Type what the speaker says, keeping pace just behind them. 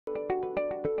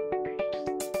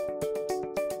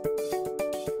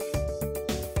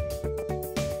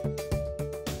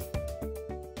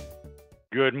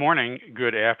Good morning,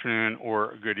 good afternoon,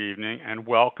 or good evening, and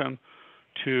welcome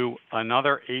to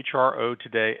another HRO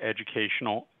Today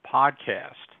educational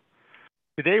podcast.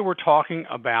 Today we're talking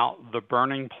about the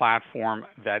burning platform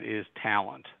that is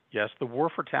talent. Yes, the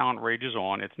war for talent rages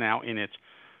on. It's now in its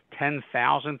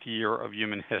 10,000th year of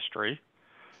human history,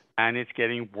 and it's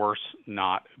getting worse,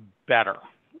 not better.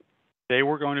 Today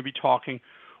we're going to be talking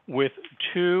with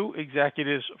two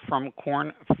executives from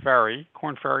Korn Ferry.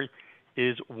 Korn Ferry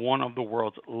is one of the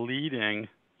world's leading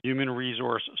human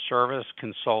resource service,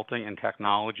 consulting, and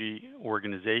technology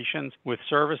organizations with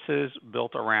services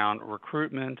built around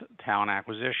recruitment, talent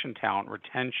acquisition, talent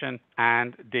retention,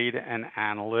 and data and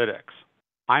analytics.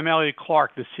 I'm Elliot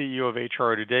Clark, the CEO of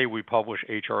HRO Today. We publish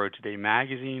HRO Today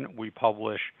magazine. We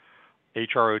publish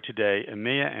HRO Today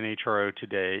EMEA and HRO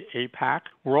Today APAC.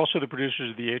 We're also the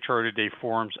producers of the HRO Today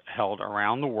forums held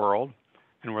around the world,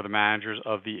 and we're the managers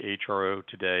of the HRO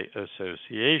Today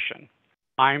Association.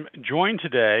 I'm joined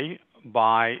today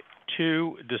by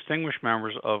two distinguished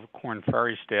members of Korn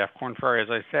Ferry staff. Korn Ferry, as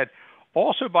I said,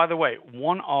 also, by the way,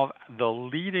 one of the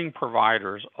leading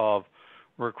providers of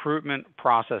recruitment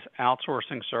process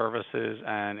outsourcing services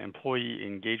and employee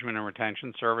engagement and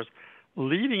retention service,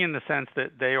 leading in the sense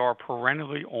that they are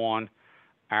perennially on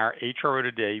our HRO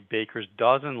Today Baker's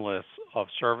dozen lists of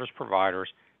service providers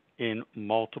in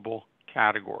multiple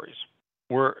categories.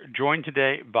 We're joined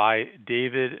today by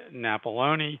David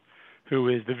Napeloni, who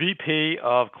is the VP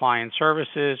of Client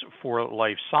Services for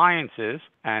Life Sciences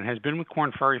and has been with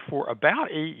Korn Ferry for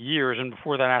about 8 years, and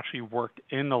before that actually worked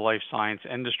in the life science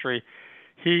industry.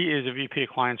 He is a VP of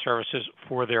Client Services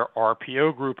for their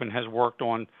RPO group and has worked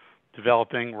on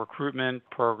developing recruitment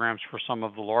programs for some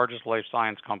of the largest life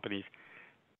science companies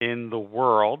in the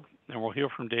world. And we'll hear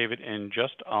from David in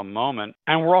just a moment.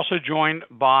 And we're also joined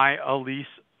by Elise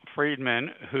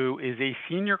Freedman, who is a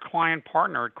senior client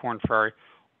partner at Korn Ferry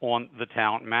on the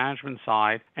talent management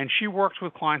side. And she works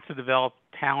with clients to develop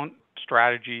talent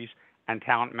strategies and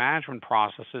talent management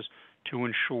processes to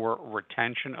ensure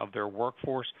retention of their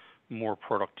workforce, more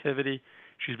productivity.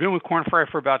 She's been with Korn Ferry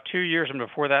for about 2 years, and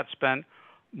before that spent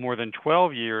more than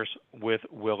 12 years with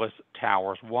Willis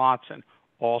Towers Watson,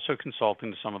 also consulting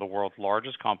to some of the world's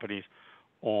largest companies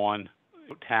on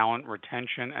talent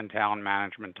retention and talent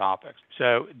management topics.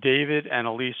 So, David and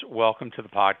Elise, welcome to the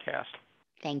podcast.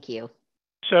 Thank you.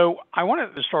 So, I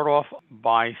wanted to start off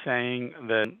by saying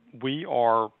that we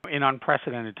are in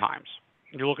unprecedented times.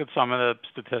 You look at some of the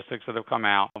statistics that have come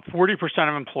out. 40%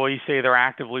 of employees say they're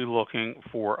actively looking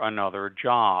for another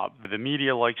job. The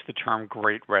media likes the term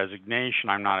great resignation.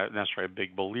 I'm not necessarily a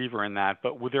big believer in that,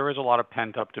 but there is a lot of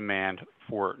pent-up demand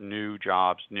for new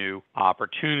jobs, new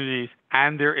opportunities,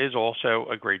 and there is also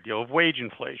a great deal of wage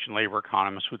inflation. Labor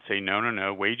economists would say,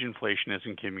 no, wage inflation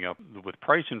isn't keeping up with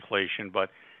price inflation, but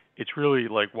it's really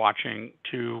like watching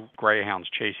two greyhounds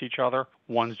chase each other.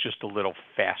 One's just a little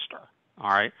faster, all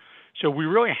right? So we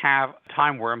really have a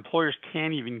time where employers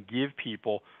can't even give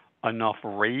people enough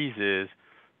raises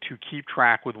to keep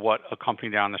track with what a company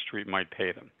down the street might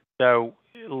pay them. So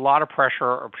a lot of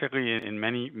pressure, particularly in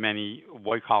many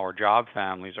white-collar job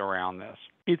families around this.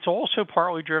 It's also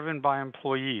partly driven by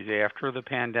employees. After the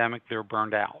pandemic, they're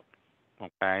burned out.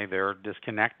 Okay, they're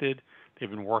disconnected. They've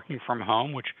been working from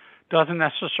home, which doesn't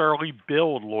necessarily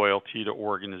build loyalty to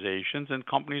organizations, and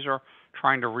companies are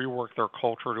trying to rework their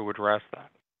culture to address that.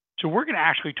 So we're going to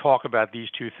actually talk about these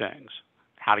two things,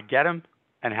 how to get them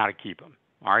and how to keep them.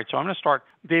 All right, so I'm going to start.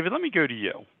 David, let me go to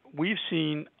you. We've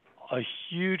seen a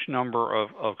huge number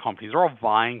of companies. They're all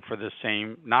vying for the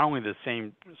same, not only the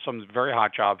same, some very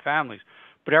hot job families,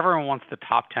 but everyone wants the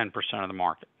top 10% of the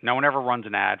market. No one ever runs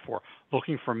an ad for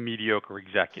looking for a mediocre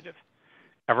executive.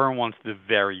 Everyone wants the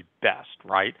very best,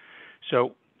 right?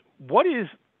 So what is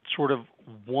sort of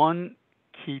one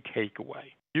key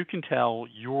takeaway you can tell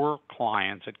your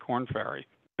clients at Korn Ferry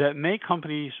that make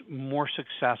companies more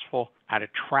successful at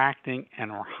attracting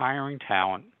and or hiring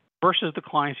talent versus the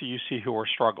clients that you see who are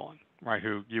struggling, right,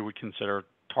 who you would consider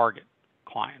target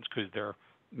clients because they're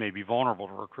maybe vulnerable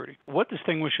to recruiting? What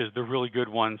distinguishes the really good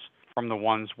ones from the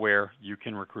ones where you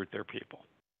can recruit their people?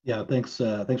 Yeah, thanks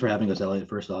for having us, Elliot,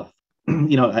 first off.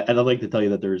 I'd like to tell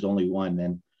you that there's only one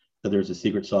and that there's a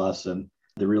secret sauce, and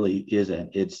there really isn't.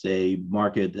 It's a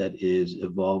market that is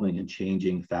evolving and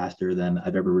changing faster than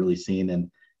I've ever really seen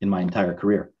in my entire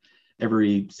career.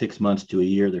 Every 6 months to a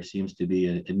year, there seems to be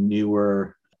a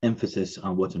newer emphasis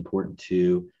on what's important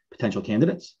to potential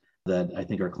candidates that I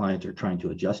think our clients are trying to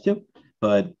adjust to.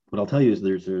 But what I'll tell you is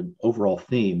there's an overall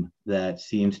theme that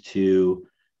seems to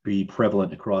be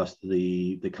prevalent across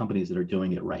the companies that are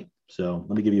doing it right. So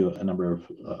let me give you a number of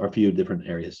or a few different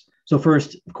areas. So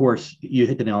first, of course, you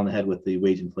hit the nail on the head with the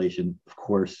wage inflation. Of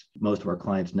course, most of our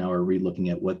clients now are re-looking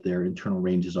at what their internal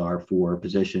ranges are for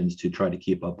positions to try to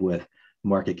keep up with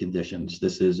market conditions.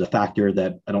 This is a factor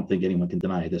that I don't think anyone can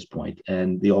deny at this point.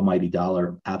 And the almighty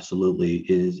dollar absolutely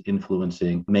is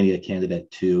influencing many a candidate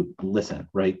to listen,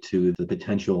 right, to the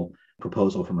potential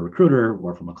proposal from a recruiter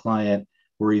or from a client,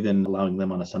 or even allowing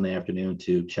them on a Sunday afternoon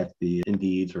to check the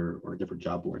Indeeds or different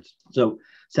job boards. So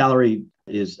salary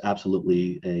is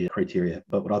absolutely a criteria.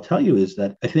 But what I'll tell you is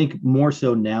that I think more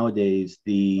so nowadays,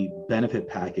 the benefit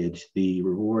package, the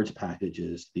rewards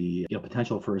packages, the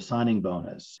potential for a signing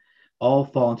bonus, all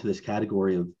fall into this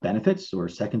category of benefits or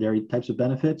secondary types of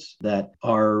benefits that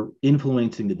are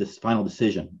influencing this final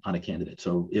decision on a candidate.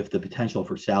 So if the potential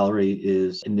for salary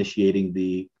is initiating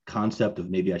the concept of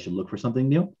maybe I should look for something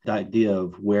new, the idea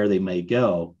of where they may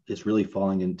go is really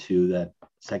falling into that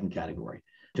second category,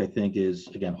 which I think is,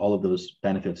 again, all of those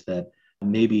benefits that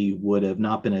maybe would have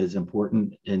not been as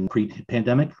important in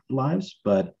pre-pandemic lives,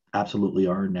 but absolutely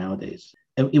are nowadays.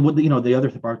 And it would, the other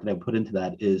part that I would put into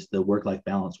that is the work-life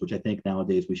balance, which I think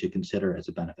nowadays we should consider as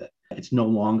a benefit. It's no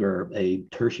longer a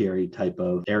tertiary type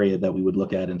of area that we would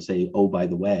look at and say, oh, by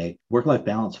the way, work-life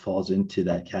balance falls into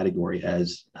that category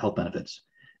as health benefits.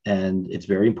 And it's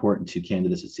very important to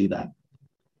candidates to see that.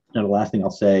 Now, the last thing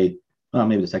I'll say,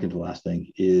 maybe the second to last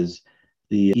thing, is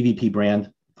the EVP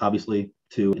brand, obviously,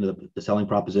 to the selling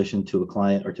proposition to a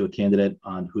client or to a candidate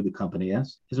on who the company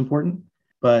is important.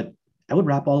 But I would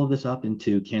wrap all of this up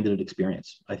into candidate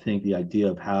experience. I think the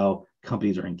idea of how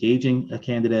companies are engaging a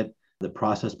candidate, the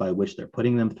process by which they're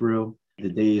putting them through, the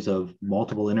days of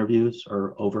multiple interviews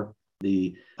are over.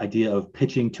 The idea of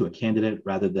pitching to a candidate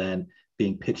rather than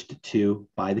being pitched to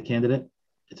by the candidate,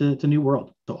 it's a new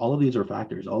world. So all of these are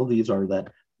factors. All of these are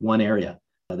that one area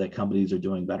that companies are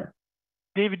doing better.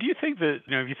 David, do you think that,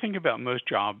 if you think about most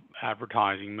job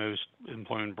advertising, most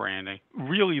employment branding,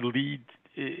 really lead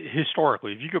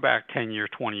historically, if you go back 10 years,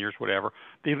 20 years, whatever,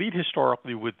 they lead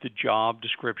historically with the job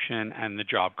description and the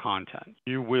job content.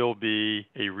 You will be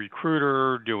a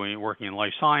recruiter working in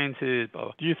life sciences.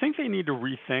 Do you think they need to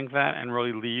rethink that and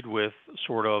really lead with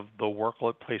sort of the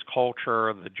workplace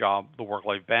culture, the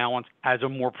work-life balance as a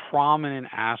more prominent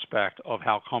aspect of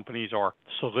how companies are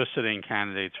soliciting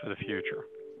candidates for the future?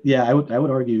 Yeah, I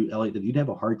would argue, Elliot, that you'd have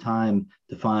a hard time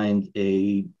to find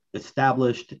a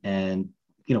established and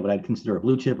what I'd consider a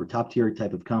blue chip or top tier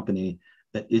type of company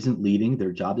that isn't leading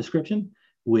their job description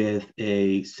with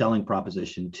a selling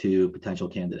proposition to potential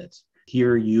candidates.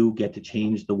 Here you get to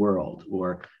change the world,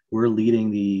 or we're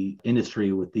leading the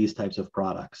industry with these types of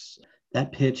products.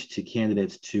 That pitch to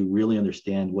candidates to really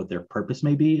understand what their purpose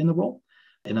may be in the role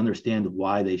and understand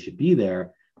why they should be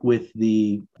there with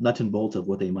the nuts and bolts of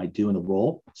what they might do in the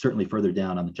role, certainly further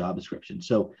down on the job description.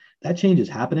 So that change is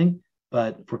happening,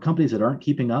 but for companies that aren't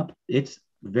keeping up, it's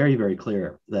very, very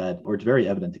clear it's very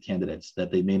evident to candidates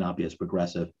that they may not be as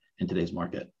progressive in today's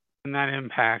market. And that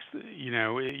impacts,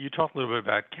 you talked a little bit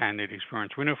about candidate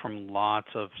experience. We know from lots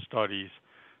of studies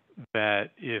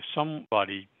that if some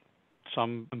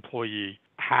employee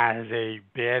has a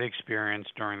bad experience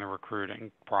during the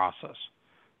recruiting process,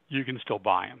 you can still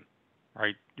buy them,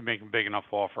 right? You make a big enough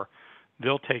offer,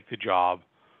 they'll take the job,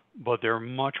 but they're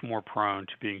much more prone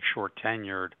to being short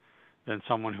tenured than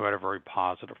someone who had a very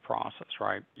positive process,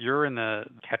 right? You're in the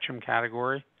catch 'em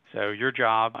category. So your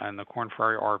job and the Korn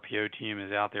Ferry RPO team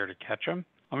is out there to catch them.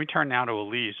 Let me turn now to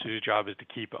Elise, whose job is to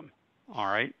keep them. All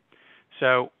right.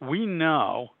 So we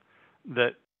know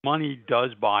that money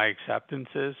does buy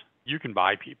acceptances. You can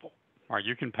buy people, right?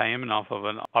 You can pay them enough of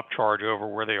an upcharge over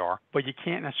where they are, but you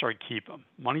can't necessarily keep them.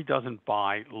 Money doesn't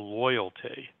buy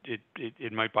loyalty.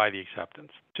 It might buy the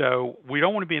acceptance. So we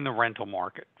don't want to be in the rental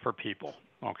market for people.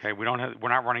 Okay, we're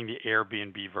not running the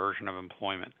Airbnb version of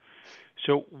employment.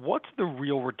 So what's the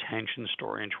real retention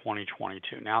story in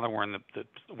 2022? Now that we're in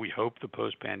we hope, the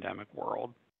post-pandemic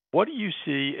world, what do you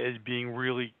see as being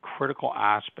really critical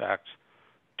aspects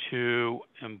to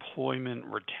employment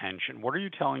retention? What are you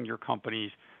telling your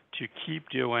companies to keep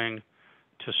doing,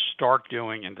 to start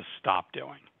doing, and to stop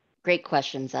doing? Great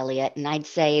questions, Elliot. And I'd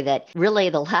say that really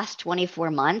the last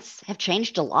 24 months have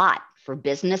changed a lot for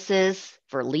businesses,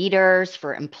 for leaders,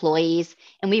 for employees.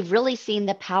 And we've really seen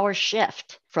the power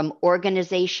shift from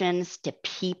organizations to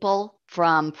people,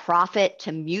 from profit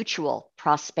to mutual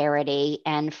prosperity,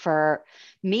 and for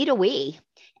me to we.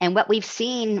 And what we've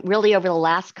seen really over the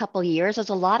last couple of years is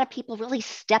a lot of people really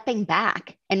stepping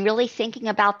back and really thinking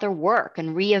about their work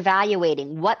and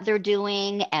reevaluating what they're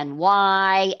doing and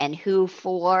why and who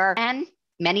for. And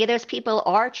Many of those people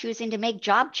are choosing to make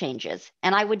job changes.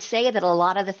 And I would say that a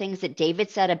lot of the things that David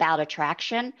said about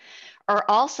attraction are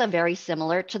also very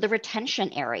similar to the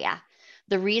retention area.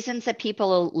 The reasons that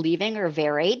people are leaving are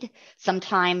varied.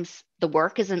 Sometimes the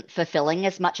work isn't fulfilling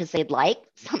as much as they'd like.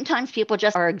 Sometimes people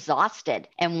just are exhausted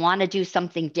and want to do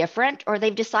something different, or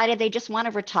they've decided they just want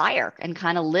to retire and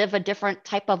kind of live a different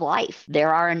type of life.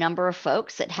 There are a number of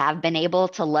folks that have been able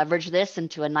to leverage this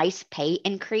into a nice pay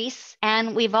increase.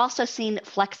 And we've also seen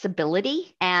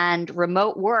flexibility and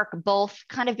remote work both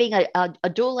kind of being a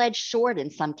dual-edged sword in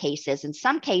some cases. In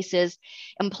some cases,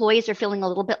 employees are feeling a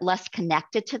little bit less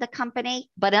connected to the company,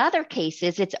 but in other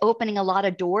cases, it's opening a lot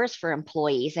of doors for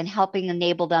employees and helping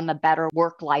enable them a better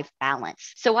work-life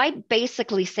balance. So I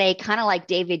basically say, kind of like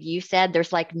David, you said,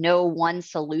 there's like no one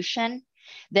solution.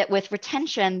 That with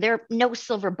retention, there are no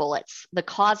silver bullets. The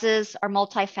causes are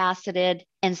multifaceted,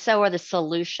 and so are the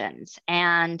solutions.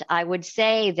 And I would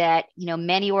say that,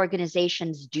 many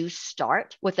organizations do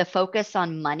start with a focus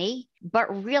on money,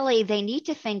 but really they need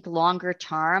to think longer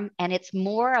term. And it's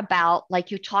more about,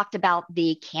 like you talked about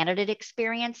the candidate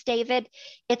experience, David,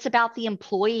 it's about the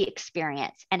employee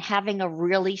experience and having a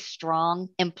really strong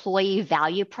employee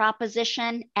value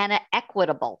proposition and an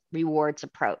equitable rewards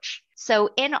approach.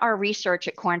 So in our research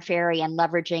at Korn Ferry and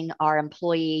leveraging our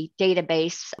employee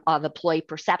database of employee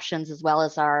perceptions, as well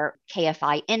as our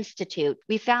KFI Institute,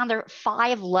 we found there are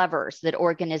 5 levers that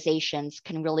organizations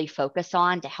can really focus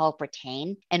on to help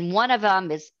retain. And one of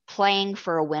them is playing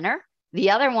for a winner.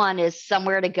 The other one is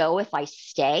somewhere to go if I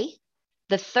stay.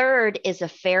 The third is a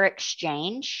fair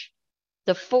exchange.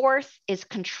 The fourth is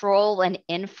control and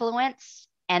influence.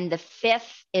 And the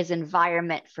fifth is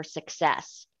environment for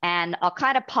success. And I'll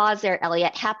kind of pause there,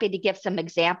 Elliot. Happy to give some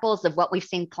examples of what we've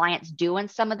seen clients do in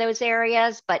some of those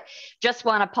areas, but just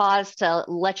want to pause to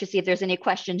let you see if there's any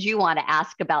questions you want to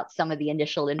ask about some of the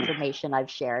initial information I've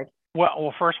shared.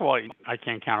 Well, first of all, I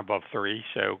can't count above 3,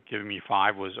 so giving me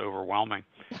 5 was overwhelming.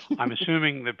 I'm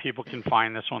assuming that people can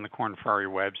find this on the Korn Ferry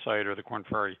website or the Korn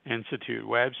Ferry Institute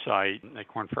website at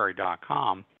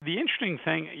kornferry.com. The interesting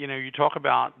thing, you talk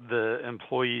about the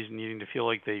employees needing to feel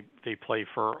like they play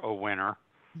for a winner,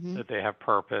 that they have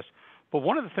purpose. But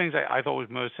one of the things I thought was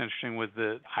most interesting was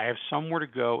that I have somewhere to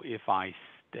go if I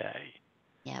stay.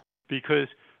 Yep. Because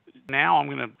now I'm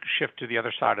going to shift to the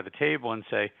other side of the table and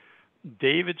say,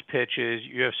 David's pitch is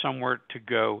you have somewhere to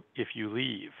go if you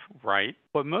leave, right?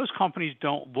 But most companies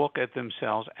don't look at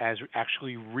themselves as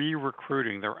actually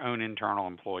re-recruiting their own internal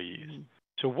employees.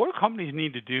 So what do companies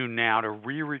need to do now to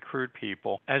re-recruit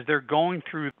people as they're going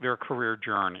through their career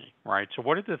journey, right? So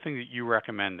what are the things that you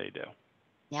recommend they do?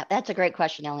 Yeah, that's a great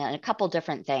question, Elliot. And a couple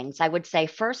different things. I would say,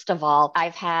 first of all,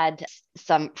 I've had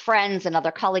some friends and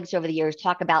other colleagues over the years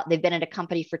talk about they've been at a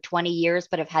company for 20 years,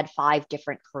 but have had 5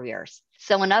 different careers.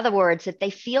 So in other words, if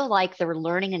they feel like they're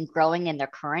learning and growing in their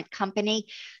current company,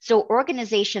 so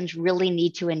organizations really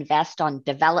need to invest on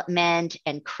development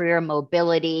and career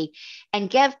mobility and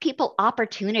give people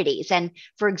opportunities. And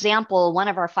for example, one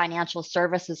of our financial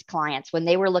services clients, when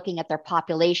they were looking at their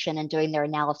population and doing their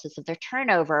analysis of their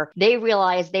turnover, they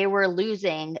realized they were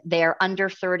losing their under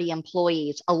 30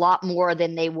 employees a lot more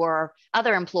than they were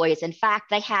other employees. In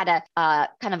fact, they had a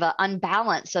kind of an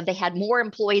unbalance. So they had more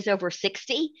employees over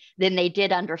 60 than they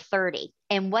did under 30.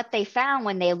 And what they found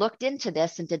when they looked into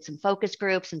this and did some focus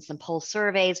groups and some pulse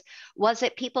surveys was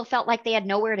that people felt like they had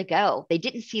nowhere to go. They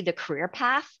didn't see the career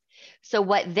path. So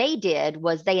what they did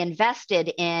was they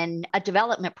invested in a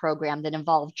development program that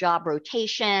involved job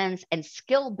rotations and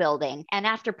skill building. And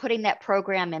after putting that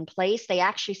program in place, they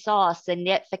actually saw a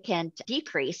significant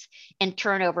decrease in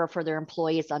turnover for their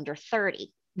employees under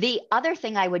 30. The other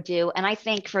thing I would do, and I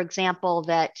think, for example,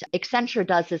 that Accenture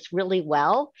does this really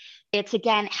well, it's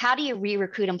again, how do you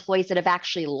re-recruit employees that have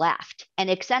actually left? And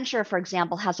Accenture, for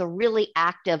example, has a really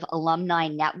active alumni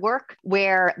network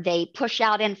where they push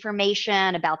out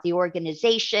information about the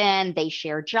organization, they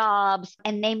share jobs,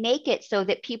 and they make it so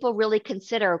that people really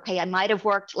consider, okay, I might have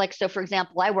worked, so for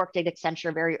example, I worked at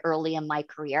Accenture very early in my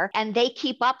career, and they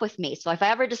keep up with me. So if I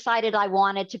ever decided I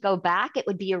wanted to go back, it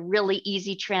would be a really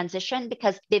easy transition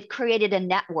because they've created a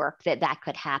network that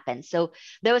could happen. So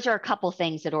those are a couple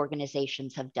things that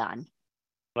organizations have done.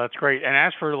 That's great. And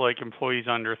as for employees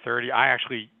under 30, I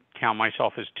actually count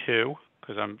myself as 2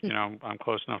 because I'm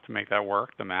close enough to make that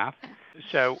work, the math.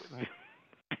 So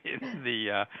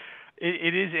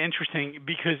it is interesting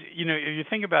because, if you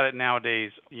think about it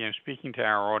nowadays, speaking to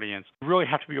our audience, you really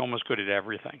have to be almost good at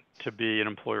everything to be an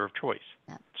employer of choice.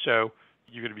 Yeah. So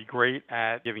you're going to be great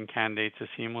at giving candidates a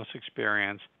seamless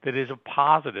experience that is a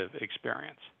positive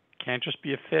experience can't just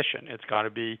be efficient. It's got to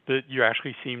be that you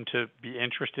actually seem to be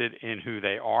interested in who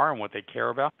they are and what they care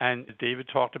about. And David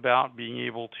talked about being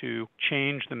able to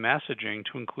change the messaging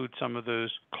to include some of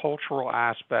those cultural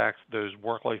aspects, those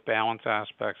work-life balance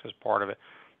aspects as part of it.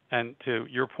 And to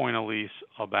your point, Elise,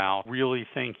 about really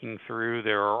thinking through,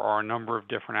 there are a number of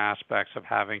different aspects of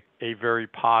having a very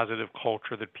positive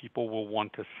culture that people will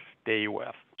want to stay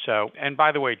with. So, and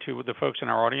by the way, to the folks in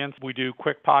our audience, we do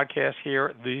quick podcasts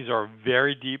here. These are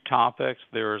very deep topics.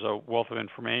 There's a wealth of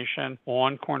information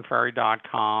on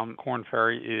kornferry.com. Korn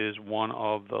Ferry is one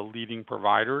of the leading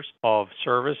providers of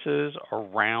services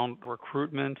around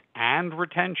recruitment and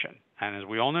retention. And as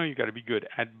we all know, you've got to be good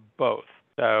at both.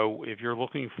 So if you're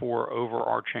looking for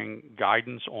overarching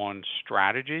guidance on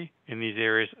strategy in these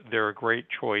areas, they're a great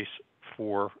choice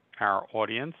for our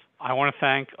audience. I want to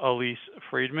thank Elise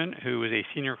Freedman, who is a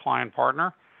senior client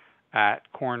partner at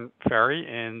Korn Ferry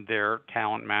in their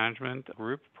talent management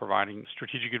group, providing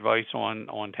strategic advice on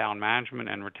talent management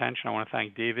and retention. I want to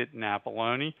thank David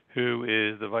Napeloni, who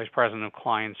is the Vice President of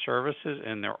Client Services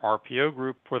in their RPO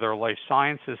group for their life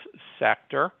sciences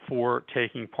sector, for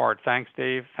taking part. Thanks,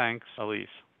 Dave. Thanks, Elise.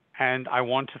 And I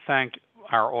want to thank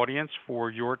our audience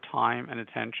for your time and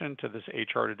attention to this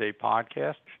HR Today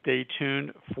podcast. Stay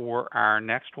tuned for our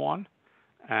next one,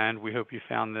 and we hope you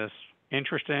found this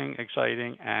interesting,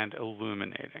 exciting, and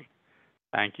illuminating.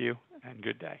 Thank you, and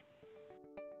good day.